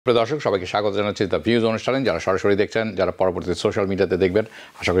প্রিয় দর্শক সবাইকে স্বাগত জানাচ্ছি দ্য ভিউজ অনুষ্ঠানে। যারা সরাসরি দেখছেন, যারা পরবর্তীতে সোশ্যাল মিডিয়াতে দেখবেন,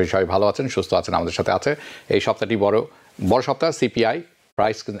 আশা করি সবাই ভালো আছেন, সুস্থ আছেন, আমাদের সাথে আছে। এই সপ্তাহটি বড় সপ্তাহ। সিপিআই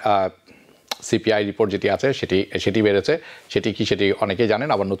প্রাইস সিপিআই রিপোর্ট যেটি আছে সেটি বেড়েছে। সেটি অনেকেই জানেন,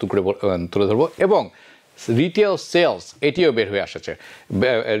 আবার নতুন করে তুলে ধরবো। এবং রিটেল সেলস এটিও বের হয়ে এসেছে,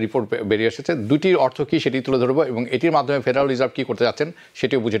 রিপোর্ট বেরিয়ে এসেছে। দুটির অর্থ কী সেটি তুলে ধরবো এবং এটির মাধ্যমে ফেডারেল রিজার্ভ কী করতে যাচ্ছেন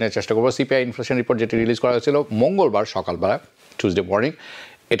সেটিও বুঝে নেওয়ার চেষ্টা করবো। সিপিআই ইনফ্লেশন রিপোর্ট যেটি রিলিজ করা হয়েছিল মঙ্গলবার সকালবেলা, টিউসডে মর্নিং,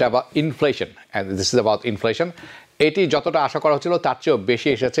 এটা বা inflation, and this is about inflation. এটি যতটা আশা করা হচ্ছিল তার চেয়েও বেশি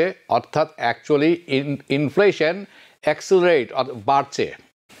এসেছে। অর্থাৎ অ্যাকচুয়ালি ইনফ্লেশন অ্যাক্সিলারেট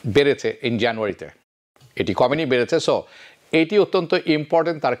বেড়েছে ইন জানুয়ারিতে, এটি কমেনি, বেড়েছে। সো এটি অত্যন্ত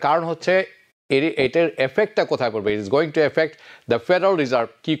ইম্পর্টেন্ট। তার কারণ হচ্ছে এটার এফেক্টটা কোথায় পড়বে। It is going to effect the federal reserve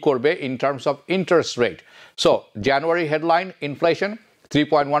কী করবে in terms of interest rate. So January headline inflation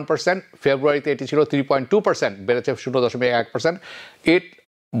 3.1%, ফেব্রুয়ারিতে এটি ছিল 3.2%, বেড়েছে 0.1%।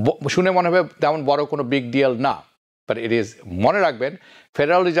 শুনে মনে হবে তেমন বড় কোনো বিগ ডিল না, বাট ইট ইজ। মনে রাখবেন,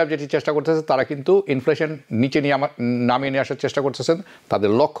 ফেডারেল রিজার্ভ যেটি চেষ্টা করতেছে, তারা কিন্তু ইনফ্লেশন নিচে নামিয়ে নিয়ে আসার চেষ্টা করতেছেন। তাদের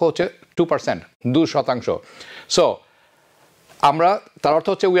লক্ষ্য হচ্ছে 2%, 2%। সো তার অর্থ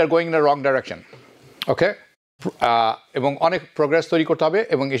হচ্ছে we are going in the wrong direction, ওকে। এবং অনেক প্রোগ্রেস তৈরি করতে হবে,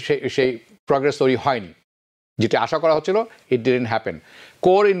 এবং সেই প্রোগ্রেস তৈরি হয়নি। যেটি আশা করা হচ্ছিল, ইট ডিডন্ট হ্যাপেন।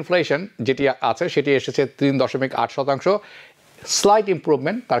 কোর ইনফ্লেশন যেটি আছে সেটি এসেছে 3.8%, স্লাইট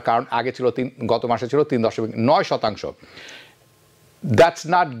ইম্প্রুভমেন্ট। তার কারণ গত মাসে ছিল 3.9%। That's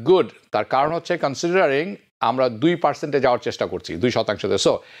not good. তার কারণ হচ্ছে কনসিডারিং আমরা 2% যাওয়ার চেষ্টা করছি, 2%।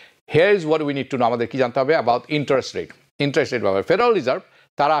 So here is what we need to know. আমাদের কি জানতে হবে অ্যাবাউট ইন্টারেস্ট রেট ব্যাপারে। ফেডারেল রিজার্ভ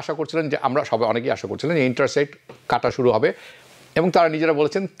তারা আশা করছিলেন যে, আমরা সবাই অনেকেই আশা করছিলেন যে ইন্টারেস্ট রেট কাটা শুরু হবে, এবং তারা নিজেরা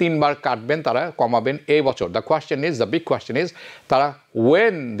বলেছেন 3 বার কাটবেন, তারা কমাবেন এই বছর। দ্য বিগ কোয়েশ্চেন ইজ তারা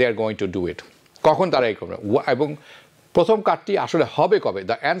when they are going to do it, কখন তারা এই করবে, এবং প্রথম কাটটি আসলে হবে কবে।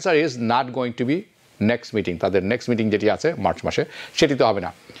 The answer is not going to B next meeting. তাদের নেক্সট মিটিং যেটি আছে মার্চ মাসে, সেটি তো হবে না।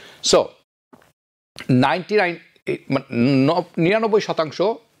 সো 99%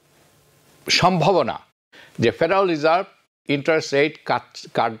 সম্ভাবনা যে ফেডারেল রিজার্ভ ইন্টারেস্ট রেট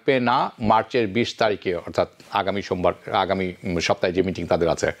কাটবে না মার্চের 20 তারিখে, অর্থাৎ আগামী সপ্তাহে যে মিটিং তাদের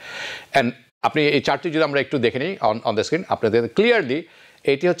আছে। অ্যান্ড আপনি এই চার্টটি যদি আমরা একটু দেখে নিই অন দ্য স্ক্রিন, আপনাদের ক্লিয়ারলি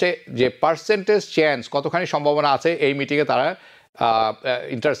এটি হচ্ছে যে পার্সেন্টেজ চান্স, কতখানি সম্ভাবনা আছে এই মিটিংয়ে তারা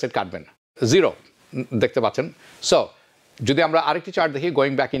ইন্টারেস্ট রেট কাটবেন। 0 দেখতে পাচ্ছেন। সো যদি আমরা আরেকটি চার্ট দেখি,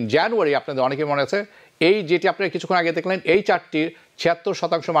 গোয়িং ব্যাক ইন জানুয়ারি, আপনাদের অনেকের মনে আছে এই যেটি আপনারা কিছুক্ষণ আগে দেখলেন, এই চার্টটির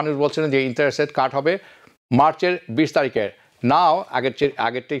 76% মানুষ বলছিলেন যে ইন্টারেস্ট রেট কাট হবে মার্চের 20 তারিখে। নাও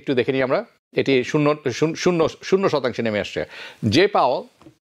আগেরটা একটু দেখে নিই আমরা, এটি 0% নেমে আসছে।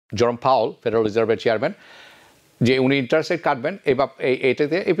 জেরম পাওয়েল, ফেডারেল রিজার্ভের চেয়ারম্যান, যে উনি ইন্টারেস্ট রেট কাটবেন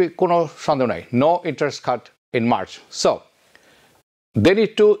এইটাতে কোনো সন্দেহ নাই, no interest cut in March. So then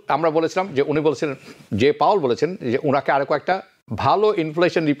একটু আমরা বলেছিলাম যে উনি বলেছিলেন, যে পাওয়েল বলেছেন যে ওনাকে আরও কয়েকটা ভালো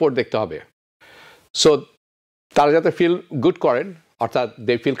ইনফ্লেশন রিপোর্ট দেখতে হবে। সো তারা যাতে ফিল গুড করেন, অর্থাৎ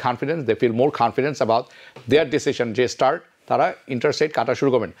they feel more confidence about their decision, যে তারা ইন্টারেস্ট রেট কাটা শুরু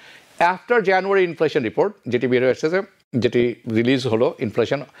করবেন আফটার জানুয়ারি ইনফ্লেশন রিপোর্ট যেটি বের হয়ে এসেছে, যেটি রিলিজ হলো।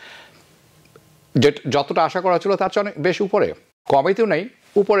 ইনফ্লেশন যতটা আশা করা ছিল তার চেয়ে অনেক বেশ উপরে, কমেতেও নেই,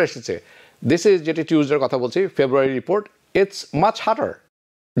 উপরে এসেছে। দিস ইজ যেটি টিউসডের কথা বলছি, ফেব্রুয়ারি রিপোর্ট, ইটস মাচ হার্ডার।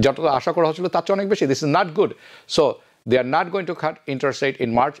 যতটা আশা করা হচ্ছিল তার চেয়ে অনেক বেশি। This is not good. So they are not going to cut interest rate in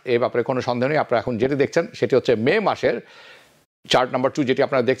March. এই ব্যাপারে কোনো সন্দেহ নেই। আপনারা এখন যেটি দেখছেন সেটি হচ্ছে মে মাসের চার্ট নাম্বার 2, যেটি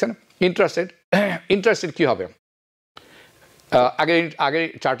আপনারা দেখছেন। ইন্টারেস্ট রেট কী হবে, আগে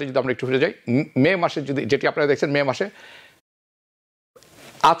চার্টে যদি আমরা একটু ফিরে যাই, মে মাসে যেটি আপনারা দেখছেন, মে মাসে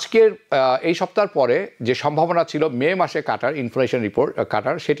আজকের এই সপ্তাহের পরে যে সম্ভাবনা ছিল মে মাসে কাটার, ইনফ্লেশন রিপোর্ট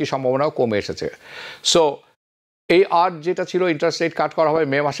কাটার, সেটি সম্ভাবনাও কমে এসেছে। সো এই যেটা ছিল ইন্টারেস্ট রেট কাট করা হবে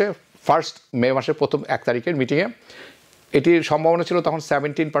মে মাসের প্রথম 1 তারিখের মিটিংয়ে, এটির সম্ভাবনা ছিল তখন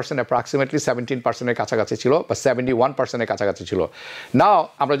 17%, অ্যাপ্রক্সিমেটলি 17%-এর কাছাকাছি ছিল, বা 71%-এর কাছাকাছি ছিল। নাও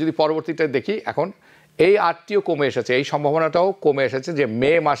আমরা যদি পরবর্তীতে দেখি, এখন এই আটটিও কমে এসেছে, এই সম্ভাবনাটাও কমে এসেছে যে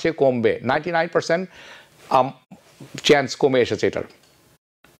মে মাসে কমবে। 99% চান্স কমে এসেছে এটার।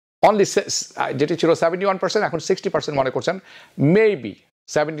 অনলি যেটি ছিল 71%, এখন 60% মনে করছেন, মেবি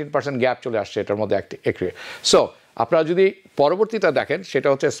 17% গ্যাপ চলে আসছে এটার মধ্যে একটি। সো আপনারা যদি পরবর্তীটা দেখেন, সেটা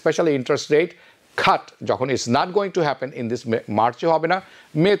হচ্ছে স্পেশালি ইন্টারেস্ট রেট কাট যখন it's not going to happen in this মার্চে হবে না,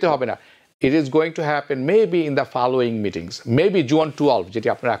 মেতে হবে না, it is going to happen maybe in the following meetings, maybe June 12, যেটি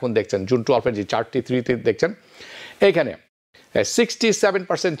আপনারা এখন দেখছেন, জুন 12-এর যে চার্টটি 3 দেখছেন, এইখানে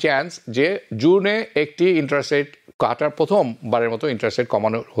 67% চান্স যে জুনে একটি ইন্টারেস্ট রেট কাটার প্রথমবারের মতো ইন্টারেস্ট রেট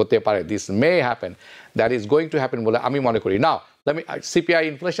কমানো হতে পারে। This may happen, that is going to happen বলে আমি মনে করি। নাও আমি সিপিআই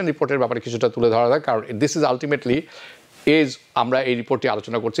ইনফ্লেশন রিপোর্টের ব্যাপারে কিছুটা তুলে ধরা যায়, কারণ দিস ইজ আলটিমেটলি ইজ আমরা এই রিপোর্টটি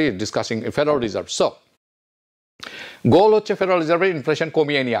আলোচনা করছি ডিসকাসিং ফেডারেল রিজার্ভ। সো গোল হচ্ছে ফেডারেল রিজার্ভের ইনফ্লেশন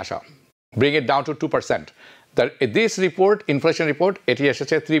কমিয়ে নিয়ে আসা, bring it down to 2%। This report inflation report এটি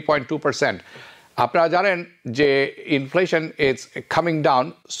এসেছে 3.2%। আপনারা জানেন যে inflation is coming down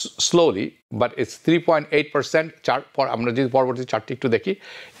slowly, but it's 3.8%। আমরা যদি পরবর্তী চার্টটি একটু দেখি,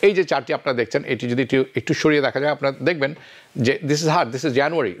 এই যে চার্টটি আপনারা দেখছেন এটি যদি একটু সরিয়ে দেখা যায় আপনারা দেখবেন যে দিস ইজ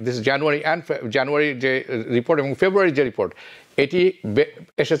জানুয়ারি অ্যান্ড জানুয়ারির যে রিপোর্ট এবং ফেব্রুয়ারির যে রিপোর্ট এটি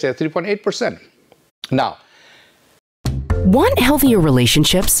এসেছে 3.8%। নাও, Want healthier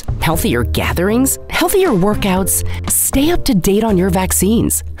relationships, healthier gatherings, healthier workouts? Stay up to date on your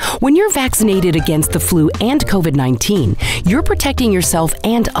vaccines. When you're vaccinated against the flu and COVID-19, you're protecting yourself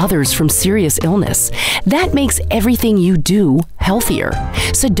and others from serious illness. That makes everything you do healthier.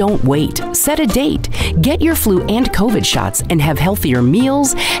 So don't wait. Set a date. Get your flu and COVID shots and have healthier meals,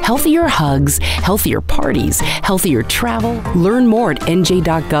 healthier hugs, healthier parties, healthier travel. Learn more at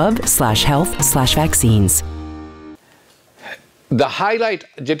nj.gov/health/vaccines. The highlight,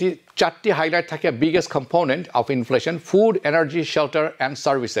 যেটি চারটি highlight থাকে, biggest component of inflation, food, energy, shelter and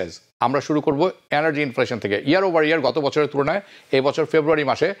services. আমরা শুরু করব energy inflation থেকে। ইয়ার over ইয়ার গত বছরের তুলনায় এই বছর ফেব্রুয়ারি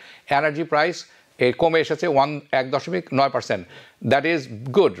মাসে এনার্জি প্রাইস কমে এসেছে 1.9%। That is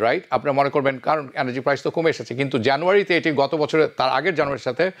good, right? আপনারা মনে করবেন কারণ এনার্জি প্রাইস তো কমে এসেছে, কিন্তু জানুয়ারিতে এটি গত বছরের তার আগের জানুয়ারির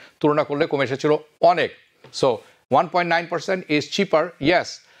সাথে তুলনা করলে কমে এসেছিল অনেক। So 1.9% is cheaper, yes.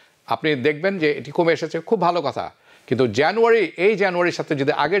 আপনি দেখবেন যে এটি কমে এসেছে, খুব ভালো কথা। কিন্তু এই জানুয়ারির সাথে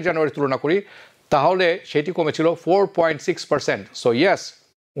যদি আগের জানুয়ারি তুলনা করি তাহলে সেটি কমেছিল 4.6%। সো ইয়েস,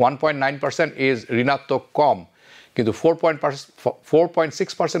 1.9% ইজ ঋণাত্মক কম, কিন্তু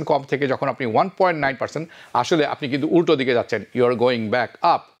 4.6% কম থেকে যখন আপনি 1.9%, আসলে আপনি কিন্তু উল্টো দিকে যাচ্ছেন, you are going back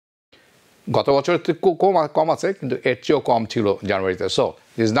up. গত বছরের কম আছে, কিন্তু এর চেয়েও কম ছিল জানুয়ারিতে। So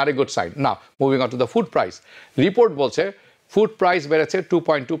this is not a good sign. Now moving on to the food price. Report বলছে ফুড প্রাইস বেড়েছে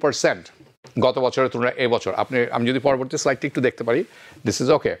 2.2% গত বছরের তুলনায় এবছর। আমি যদি পরবর্তী স্লাইডটি একটু দেখতে পারি, দিস ইজ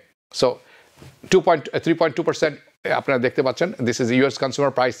ওকে। সো 3.2% আপনারা দেখতে পাচ্ছেন। This is US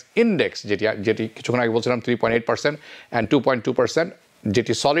consumer price index, যেটি কিছুক্ষণ আগে বলছিলাম 3.8% অ্যান্ড 2.2%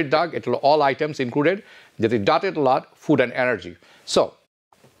 যেটি সলিড দাগ, এটা হলো অল আইটেমস ইনক্লুডেড, যেটি dotted lot food and energy. So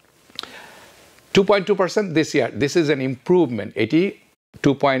 2.2% this year, this is an improvement. এটি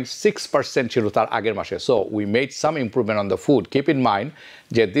 2.6% ছিল তার আগের মাসে। So we made some improvement on the food. Keep in mind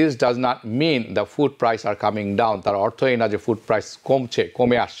যে this does not mean the food price are coming down. তার অর্থ এই না যে ফুড প্রাইস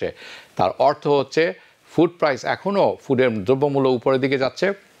কমে আসছে। তার অর্থ হচ্ছে ফুড প্রাইস এখনও, ফুডের দ্রব্যমূল্য উপরের দিকে যাচ্ছে,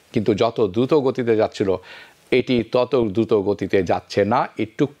 কিন্তু যত দ্রুত গতিতে যাচ্ছিল এটি তত দ্রুত গতিতে যাচ্ছে না,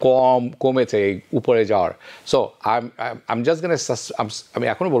 একটু কমেছে এই উপরে যাওয়ার। সো আমি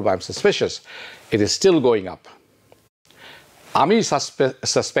এখনও বলবো I am suspicious it is still going up. আমি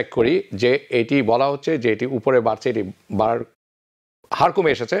সাসপেক্ট করি যে এটি বলা হচ্ছে যে এটি উপরে বাড়ছে, এটি বাড়ার হার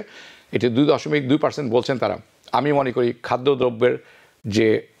কমে এসেছে, এটি 2.2% বলছেন তারা। আমি মনে করি খাদ্যদ্রব্যের যে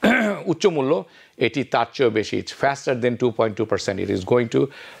উচ্চ মূল্য এটি তার চেয়েও বেশি, it's ফাস্টার then 2.2%। It is going to,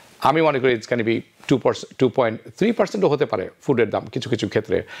 আমি মনে করি ইটস ক্যান বি 2.3%ও হতে পারে ফুডের দাম কিছু কিছু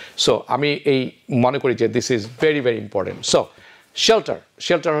ক্ষেত্রে। সো আমি এই মনে করি যে this is very very important. So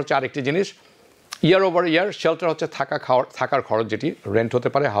shelter হচ্ছে আরেকটি জিনিস। ইয়ার ওভার ইয়ার শেল্টার হচ্ছে থাকার খরচ, যেটি রেন্ট হতে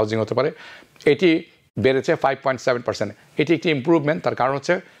পারে, হাউজিং হতে পারে, এটি বেড়েছে 5.7%। এটি একটি ইম্প্রুভমেন্ট। তার কারণ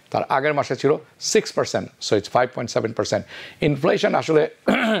হচ্ছে তার আগের মাসে ছিল 6%, সো ইটস 5.7%। ইনফ্লেশন আসলে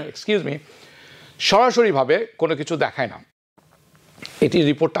এক্সকিউজ মি সরাসরিভাবে কোনো কিছু দেখায় না, এটি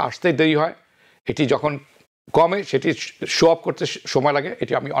রিপোর্টটা আসতে দেরি হয়। এটি যখন কমে সেটি শো আপ করতে সময় লাগে।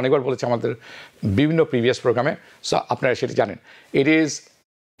 এটি আমি অনেকবার বলেছি আমাদের বিভিন্ন প্রিভিয়াস প্রোগ্রামে, সো আপনারা সেটি জানেন। It is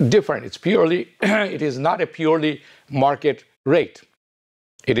different. It is not a purely market rate.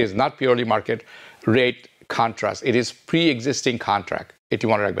 It is not purely market rate contrast. It is pre-existing contract. এটি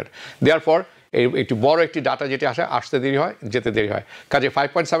মনে রাখবেন। Therefore, একটি বড় একটি ডাটা যেটি আসতে দেরি হয়, যেতে দেরি হয়। কাজে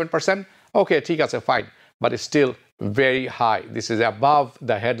 5.7%, ওকে ঠিক আছে, fine, but it's still very high. This is above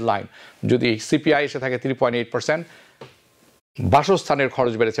the headline. যদি সিপিআই এসে থাকে 3.8%, বাসস্থানের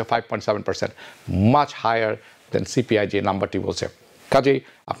খরচ বেড়েছে 5.7%, মাচ হায়ার দেন সিপিআই যে নাম্বারটি বলছে। কাজেই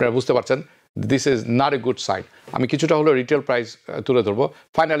আপনারা বুঝতে পারছেন this is not a good sign. আমি কিছুটা হলো রিটেল প্রাইস তুলে ধরবো।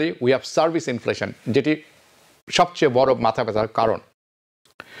 Finally we have service inflation, যেটি সবচেয়ে বড় মাথা ব্যথার কারণ।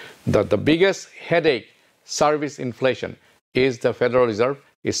 The biggest headache service inflation is the federal reserve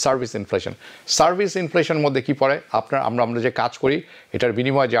is service inflation. Service ইনফ্লেশনের মধ্যে কী পড়ে? আমরা যে কাজ করি এটার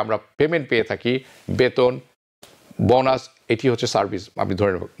বিনিময়ে যে আমরা পেমেন্ট পেয়ে থাকি, বেতন, বোনাস, এটি হচ্ছে সার্ভিস। আপনি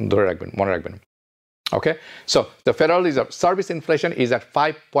ধরে রাখবেন, মনে রাখবেন। Okay, so the Federal Reserve service inflation is at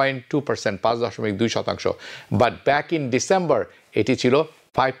 5.2%, 5.2%, but back in December এটি ছিল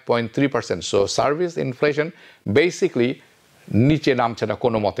 5.3%. সো সার্ভিস ইনফ্লেশন বেসিকলি নিচে নামছে না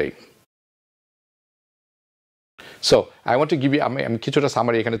কোনো মতেই। So I want to give you, আমি কিছুটা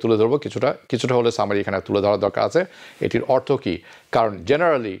সামারি এখানে তুলে ধরবো, কিছুটা হলে সামারি এখানে তুলে ধরার দরকার আছে। এটির অর্থ কি? কারণ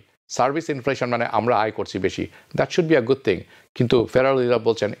জেনারেলি সার্ভিস ইনফ্লেশন মানে আমরা আয় করছি বেশি, that should be a good thing, কিন্তু ফেডারেল রিজার্ভ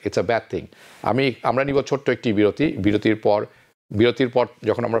বলছেন ইটস আ ব্যাড থিং। আমরা নিব ছোট্ট একটি বিরতির পর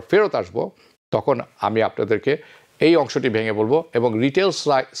যখন আমরা ফেরত আসব তখন আমি আপনাদেরকে এই অংশটি ভেঙে বলবো, এবং রিটেল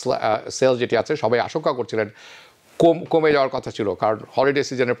সেল যেটি আছে সবাই আশঙ্কা করছিলেন কমে যাওয়ার কথা ছিল, কারণ হলিডে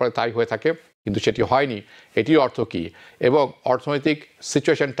সিজনের পরে তাই হয়ে থাকে, কিন্তু সেটি হয়নি। এটির অর্থ কী, এবং অর্থনৈতিক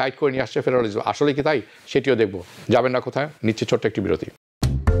সিচুয়েশন টাইট করে নিয়ে আসছে ফেডারেল রিজার্ভ, আসলে কি তাই সেটিও দেখব। যাবেন না কোথায়, নিচ্ছে ছোট্ট একটি বিরতি।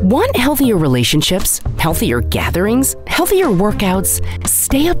 Want healthier relationships, healthier gatherings, healthier workouts?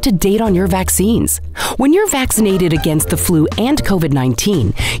 Stay up to date on your vaccines. When you're vaccinated against the flu and COVID-19,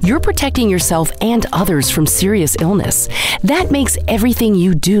 you're protecting yourself and others from serious illness. That makes everything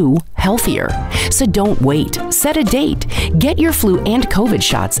you do healthier. So don't wait. Set a date. Get your flu and COVID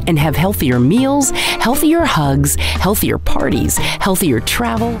shots and have healthier meals, healthier hugs, healthier parties, healthier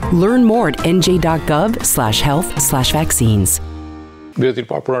travel. Learn more at nj.gov/health/vaccines. বিরতির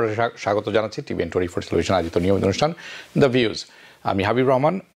পর পুনরায় স্বাগত জানাচ্ছি TVN24 television আয়োজিত নিয়মিত অনুষ্ঠান the views. আমি হাবিব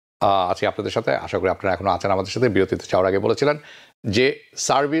রহমান আছি আপনাদের সাথে। আশা করি আপনারা এখনও আছেন আমাদের সাথে। বিরতিতে যাওয়ার আগে বলেছিলেন যে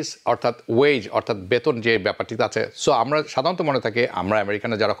সার্ভিস অর্থাৎ ওয়েজ অর্থাৎ বেতন যে ব্যাপারটিতে আছে, সো আমরা সাধারণত মনে থাকে আমরা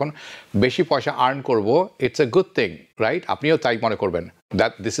আমেরিকানে যখন বেশি পয়সা আর্ন করব it's a good thing, right? আপনিও তাই মনে করবেন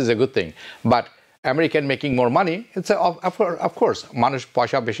that this is a good thing, but American making more money it's of course, মানুষ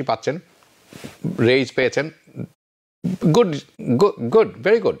পয়সা বেশি পাচ্ছেন, রেইজ পেয়েছেন, good,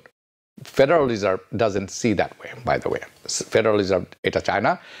 very good. Federal Reserve doesn't see that way, by the way. Federal Reserve এটা চায়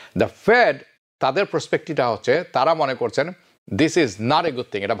না। The Fed তাদের পার্সপেক্টিভটা হচ্ছে তারা মনে করছেন this is not a good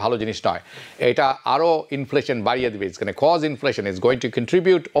thing, এটা ভালো জিনিস নয়, এটা আরও ইনফ্লেশন বাড়িয়ে দেবে, it's going to cause inflation, is going to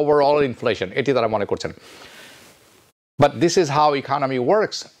contribute overall inflation, এটি তারা মনে করছেন। But this is how economy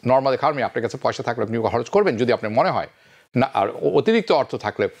works. Normal economy, আপনার কাছে পয়সা থাকলে আপনি খরচ করবেন যদি আপনার মনে হয় না, আর অতিরিক্ত অর্থ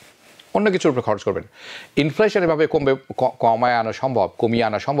থাকলে অন্য কিছুর উপরে খরচ করবেন। ইনফ্লেশন এভাবে কমিয়ে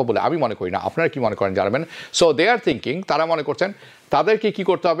আনা সম্ভব বলে আমি মনে করি না। আপনারা কি মনে করেন জানাবেন। সো দে আর থিঙ্কিং, তারা মনে করছেন তাদেরকে কি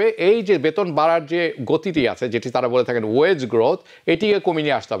করতে হবে, এই যে বেতন বাড়ার যে গতিটি আছে, যেটি তারা বলে থাকেন ওয়েজ গ্রোথ, এটিকে কমিয়ে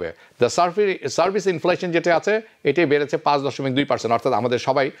নিয়ে আসতে হবে। দ্য সার্ভিস ইনফ্লেশন যেটা আছে এটি বেড়েছে 5.2%, অর্থাৎ আমাদের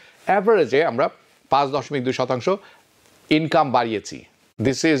সবাই অ্যাভারেজে আমরা 5.2% income বাড়িয়েছি।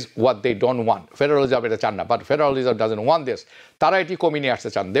 This is what they don't want. Federal Reserve এটা চান না, but Federal Reserve doesn't want this. তারা এটি কমিয়ে নিয়ে আসতে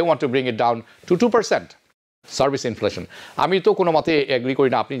চান। They want to bring it down to 2%. Service inflation. আমি তো কোনো মতে এগ্রি করি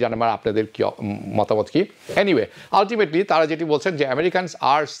না, আপনি জানেন আপনাদের কি মতামত কি। এনিওয়ে, আলটিমেটলি তারা যেটি বলছেন যে আমেরিকানস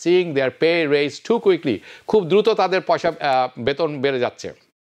আর সিইং দেয়ার পে রেইজ টু কুইকলি, খুব দ্রুত তাদের পয়সা বেতন বেড়ে যাচ্ছে,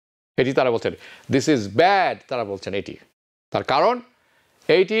 এটি তারা বলছেন। দিস ইজ ব্যাড, তারা বলছেন এটি। তার কারণ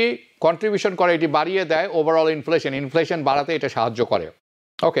এইটি কন্ট্রিবিউশন করে, এটি বাড়িয়ে দেয় ওভারঅল ইনফ্লেশন বাড়াতে এটা সাহায্য করে।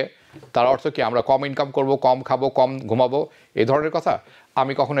 ওকে, তার অর্থ কি আমরা কম ইনকাম করব, কম খাবো, কম ঘুমাবো, এই ধরনের কথা?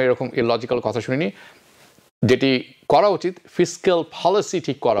 আমি কখনো এরকম ইলজিক্যাল কথা শুনিনি। যেটি করা উচিত ফিসক্যাল পলিসি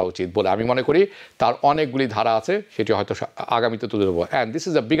ঠিক করা উচিত বলে আমি মনে করি। তার অনেকগুলি ধারা আছে, সেটি হয়তো আগামীতে তুলে দেবো। And this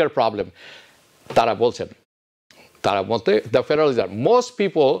is a bigger problem. তারা বলছেন, তারা বলতে the federal reserve, most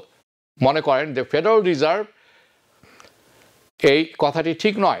people মনে করেন যে ফেডারেল রিজার্ভ এই কথাটি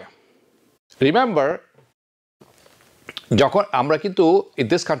ঠিক নয়। রিমেম্বার, যখন আমরা কিন্তু in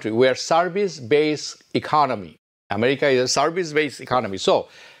this country we are service base economy, America is a service base economy. So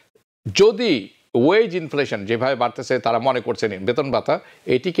যদি ওয়েজ ইনফ্লেশন যেভাবে বাড়তেছে, তারা মনে করছেন বেতন ভাতা,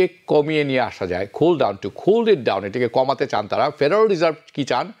 এটিকে কমিয়ে নিয়ে আসা যায়, কুল ইট ডাউন, এটিকে কমাতে চান তারা। ফেডারেল রিজার্ভ কি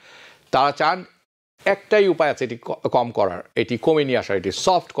চান? তারা চান একটাই উপায় আছে এটি কম করার, এটি কমিয়ে নিয়ে আসার, এটি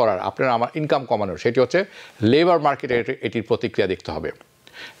সফট করার, আপনার আমার ইনকাম কমানোর। সেটি হচ্ছে লেবার মার্কেটে এটির প্রতিক্রিয়া দেখতে হবে।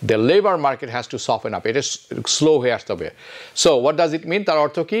 The labor market has to soften up. এটা স্লো হয়ে আসতে হবে। সো হোয়াট ডাজ ইট মিন? তার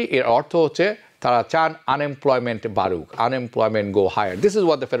অর্থ কি? এর অর্থ হচ্ছে তারা চান আনএমপ্লয়মেন্ট বাড়ুক, unemployment go higher. This is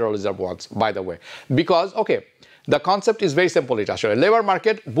what the federal reserve wants, by the way, because okay the concept is very simple. এটা আসলে লেবার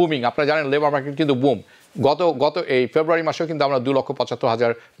মার্কেট বুমিং, আপনারা জানেন লেবার মার্কেট কিন্তু বুম। গত এই ফেব্রুয়ারি মাসেও কিন্তু আমরা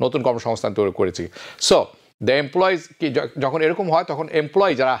 2,75,000 নতুন কর্মসংস্থান তৈরি করেছি। সো দ্য এমপ্লয়িজ কি, যখন এরকম হয় তখন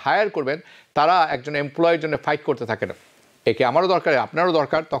এমপ্লয়ি যারা হায়ার করবেন তারা একজন এমপ্লয়ের জন্য ফাইট করতে থাকে না, একে আমারও দরকার, আপনারও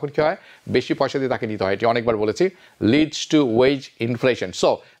দরকার, তখন কী হয়? বেশি পয়সা দিয়ে তাকে নিতে হয়। এটি অনেকবার বলেছি, leads to wedge inflation. So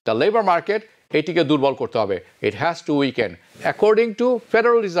the labour market এটিকে দুর্বল করতে হবে, it has to weaken according to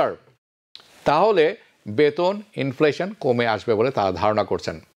federal reserve. তাহলে বেতন ইনফ্লেশন কমে আসবে বলে তারা ধারণা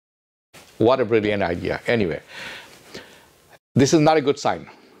করছেন। What a brilliant idea. Anyway, this is not a good sign,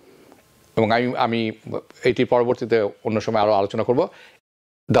 এবং আমি এটির পরবর্তীতে অন্য সময় আরও আলোচনা করব।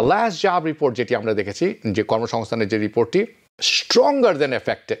 দ্য লাস্ট জব রিপোর্ট যেটি আমরা দেখেছি, যে কর্মসংস্থানের যে রিপোর্টটি, stronger than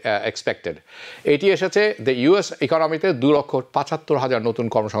expected. এটি এসেছে দ্য ইউএস ইকোনমিতে 2,75,000 নতুন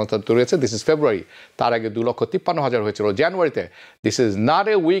কর্মসংস্থান তৈরি হয়েছে। দিস ইজ ফেব্রুয়ারি। তার আগে 2,53,000 হয়েছিল জানুয়ারিতে। This is not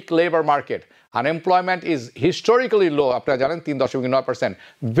a week labour market. Unemployment is historically লো, আপনারা জানেন 3.9%,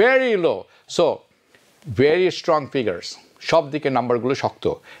 very low. So very strong figures, সব দিকে নাম্বারগুলো শক্ত।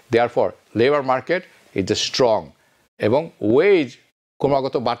 Therefore labour market is a strong, এবং ওয়েজ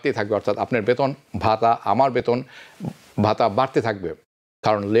ক্রমাগত বাড়তেই থাকবে, অর্থাৎ আপনার বেতন ভাতা, আমার বেতন ভাতা বাড়তে থাকবে,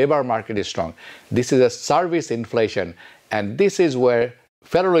 কারণ labour market is strong. This is a service inflation, and this is war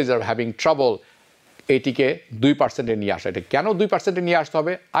federal reserve having trouble এটিকে 2% নিয়ে আসা। এটা কেন 2% নিয়ে আসতে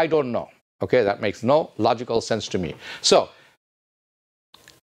হবে? I don't know. Okay, that makes no logical sense to me. So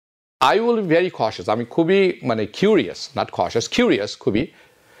I will be very cautious. আমি খুবই কিউরিয়াস, নট cautious, কিউরিয়াস খুবই,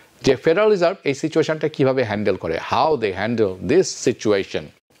 যে ফেডারেল রিজার্ভ এই সিচুয়েশনটা কিভাবে হ্যান্ডেল করে, how they handle this situation.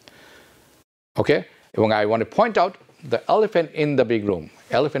 ওকে, এবং I want to point out the elephant in the big room,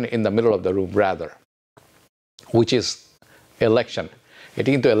 elephant in the middle of the room rather, which is election. এটি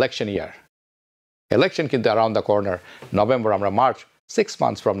কিন্তু election ইয়ার, election কিন্তু around the corner, November, আমরা March, 6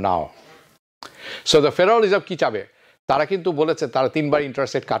 months from now. So the federal reserve কি চাবে? তারা কিন্তু বলেছে তারা 3বার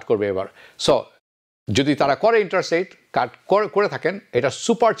ইন্টারেস্ট রেট কাট করবে এবার। সো যদি তারা করে ইন্টারেস্ট রেট কাট করে থাকেন, এটা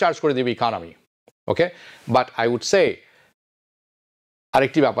সুপার চার্জ করে দেবে economy. Okay, but I would say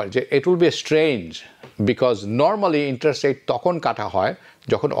আরেকটি ব্যাপার, যে it will be strange, because normally interest rate তখন কাটা হয়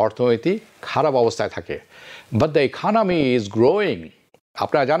যখন অর্থনীতি খারাপ অবস্থায় থাকে, but the economy is growing.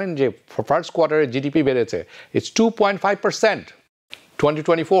 আপনারা জানেন যে ফার্স্ট কোয়ার্টারে জিডিপি বেড়েছে, ইটস 2.5%।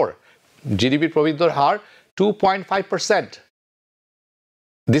 2024 জিডিপির প্রবৃদ্ধির হার 2.5%.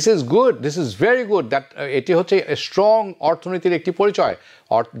 This is good, this is very good. That এটি হচ্ছে স্ট্রং অর্থনীতির একটি পরিচয়।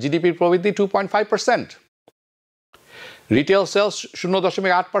 জিডিপির প্রবৃদ্ধি 2.5%। রিটেল সেলস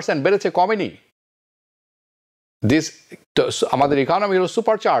 0.8% বেড়েছে, কমেনি। দিস আমাদের ইকোনমি হলো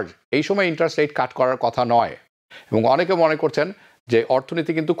সুপার চার্জ। এই সময় ইন্টারেস্ট রেট কাট করার কথা নয়, এবং অনেকে মনে করছেন যে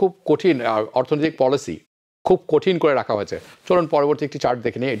অর্থনীতি কিন্তু খুব কঠিন, অর্থনৈতিক পলিসি খুব কঠিন করে রাখা হয়েছে। চলুন পরবর্তী একটি চার্ট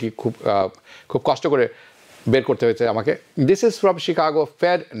দেখে নিই। এটি খুব কষ্ট করে বের করতে হয়েছে আমাকে। This is from Chicago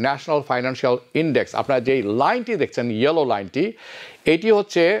fade national financial index. আপনারা যেই লাইনটি দেখছেন, ইয়েলো লাইনটি, এটি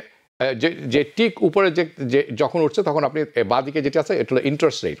হচ্ছে যে টিক উপরে যে যখন উঠছে তখন আপনি বাঁদিকে যেটি আছে এটা হলো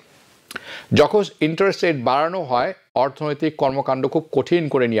ইন্টারেস্ট রেট। যখন ইন্টারেস্ট রেট বাড়ানো হয়, অর্থনৈতিক কর্মকাণ্ড খুব কঠিন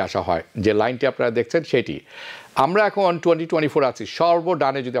করে নিয়ে আসা হয়। যে লাইনটি আপনারা দেখছেন সেটি। আমরা এখন 2024 আছি।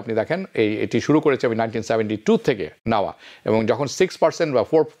 সর্বডানে যদি আপনি দেখেন, এটি শুরু করেছে আমি 1972 থেকে নেওয়া, এবং যখন 6% বা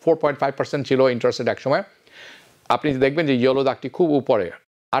 4.5% ছিল ইন্টারেস্ট রেট একসময়, আপনি দেখবেন যে ইয়েলো দাগটি খুব উপরে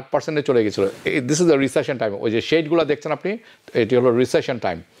 8%-এ চলে গেছিলো। This is the recession time. ওই যে শেডগুলো দেখছেন আপনি, এটি হলো রিসেশন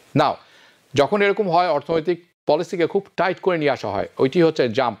টাইম। নাও যখন এরকম হয়, অর্থনৈতিক পলিসিকে খুব টাইট করে নিয়ে আসা হয়, ওইটি হচ্ছে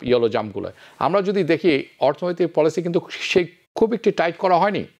জাম্প, ইয়েলো জাম্পগুলো। আমরা যদি দেখি অর্থনৈতিক পলিসি কিন্তু সেই খুব একটি টাইট করা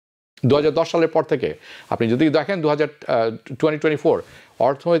হয়নি 2010 সালের পর থেকে। আপনি যদি দেখেন 2024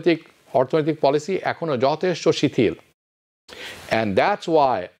 অর্থনৈতিক পলিসি এখনও যথেষ্ট শিথিল, অ্যান্ড দ্যাটস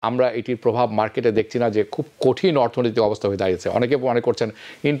ওয়াই আমরা এটির প্রভাব মার্কেটে দেখছি না, যে খুব কঠিন অর্থনৈতিক অবস্থা হয়ে দাঁড়িয়েছে। অনেকে মনে করছেন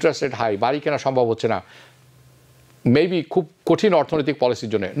ইন্টারেস্ট রেট হাই, বাড়ি কেনা সম্ভব হচ্ছে না, মেবি খুব কঠিন অর্থনৈতিক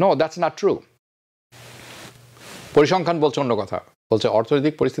পলিসির জন্য। No, that's not true. পরিসংখ্যান বলছে অন্য কথা, বলছে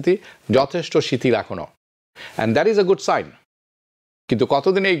অর্থনৈতিক পরিস্থিতি যথেষ্ট শিথিল এখনো, and that is a good sign. কিন্তু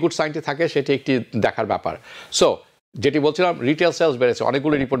কতদিন এই গুড সাইনটি থাকে সেটি একটি দেখার ব্যাপার। সো যেটি বলছিলাম, রিটেল সেলস বেড়েছে,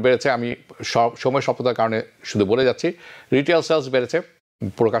 অনেকগুলো রিপোর্ট বেড়েছে। আমি সময় স্বল্পতার কারণে শুধু বলে যাচ্ছি। রিটেল সেলস বেড়েছে,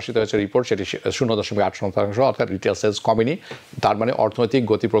 প্রকাশিত হয়েছে রিপোর্ট, সেটি 0.8%, অর্থাৎ রিটেল সেলস কমেনি। তার মানে অর্থনৈতিক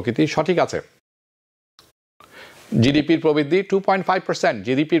গতি প্রকৃতি সঠিক আছে। জিডিপির প্রবৃদ্ধি 2.5%,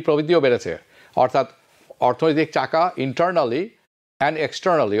 জিডিপির প্রবৃদ্ধিও বেড়েছে, অর্থাৎ অর্থনৈতিক চাকা ইন্টারনালি অ্যান্ড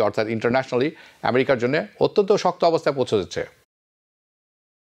এক্সটার্নালি, অর্থাৎ ইন্টারন্যাশনালি আমেরিকার জন্য অত্যন্ত শক্ত অবস্থায় পৌঁছে যাচ্ছে।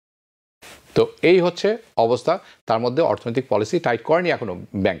 তো এই হচ্ছে অবস্থা। তার মধ্যে অর্থনৈতিক পলিসি টাইট করেনি এখনো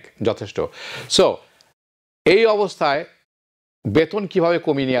ব্যাংক যথেষ্ট। সো এই অবস্থায় বেতন কিভাবে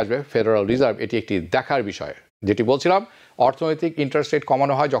কমিয়ে নিয়ে আসবে ফেডারেল রিজার্ভ, এটি একটি দেখার বিষয়। যেটি বলছিলাম, অর্থনৈতিক ইন্টারেস্ট রেট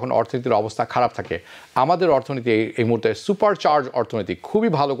কমানো হয় যখন অর্থনীতির অবস্থা খারাপ থাকে। আমাদের অর্থনীতি এই মুহূর্তে সুপার চার্জ অর্থনীতি খুবই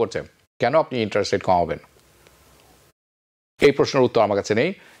ভালো করছে, কেন আপনি ইন্টারেস্ট রেট কমাবেন? এই প্রশ্নের উত্তর আমার কাছে নেই।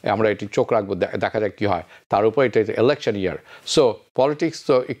 আমরা এটি চোখ রাখবো, দেখা যাক কী হয়। তার উপর এটা ইলেকশন ইয়ার, সো পলিটিক্স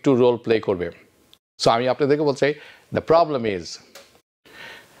তো একটু রোল প্লে করবে। সো আমি আপনাদেরকে বলছি, দ্য প্রবলেম ইজ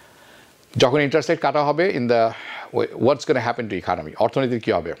যখন ইন্টারেস্ট রেট কাটা হবে, in the what's gonna happen to economy, অর্থনীতির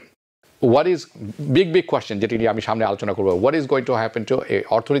কী হবে? হোয়াট ইজ বিগ কোয়েশ্চেন, যেটি নিয়ে আমি সামনে আলোচনা করবো। What is going to happen to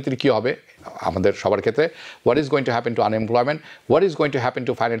অর্থনীতির কী হবে আমাদের সবার ক্ষেত্রে? What is going to happen to unemployment? What is going to happen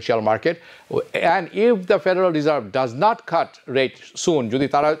to financial market? And if the federal reserve does not cut rate সুন, যদি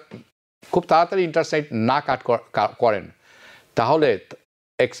তারা খুব তাড়াতাড়ি ইন্টারেস্ট রেট না কাট করেন, তাহলে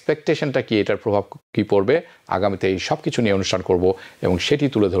এক্সপেকটেশনটা কি, এটার প্রভাব কি পড়বে, আগামীতে এই সব কিছু নিয়ে অনুষ্ঠান করব এবং সেটি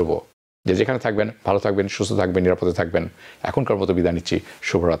তুলে ধরবো। যেখানে থাকবেন ভালো থাকবেন, সুস্থ থাকবেন, নিরাপদে থাকবেন। এখনকার মতো বিদায় নিচ্ছি।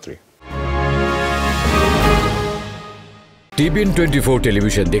 শুভরাত্রি। টিভিএন 24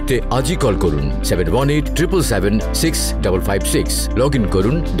 টেলিভিশন দেখতে আজই কল করুন 7187776556। লগ ইন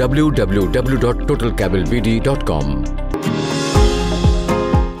করুন www.totalcablebd.com।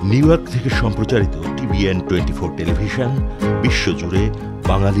 নিউ ইয়র্ক থেকে সম্প্রচারিত টিভিএন 24 টেলিভিশন বিশ্বজুড়ে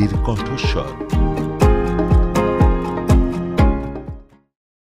বাঙালির কণ্ঠস্বর।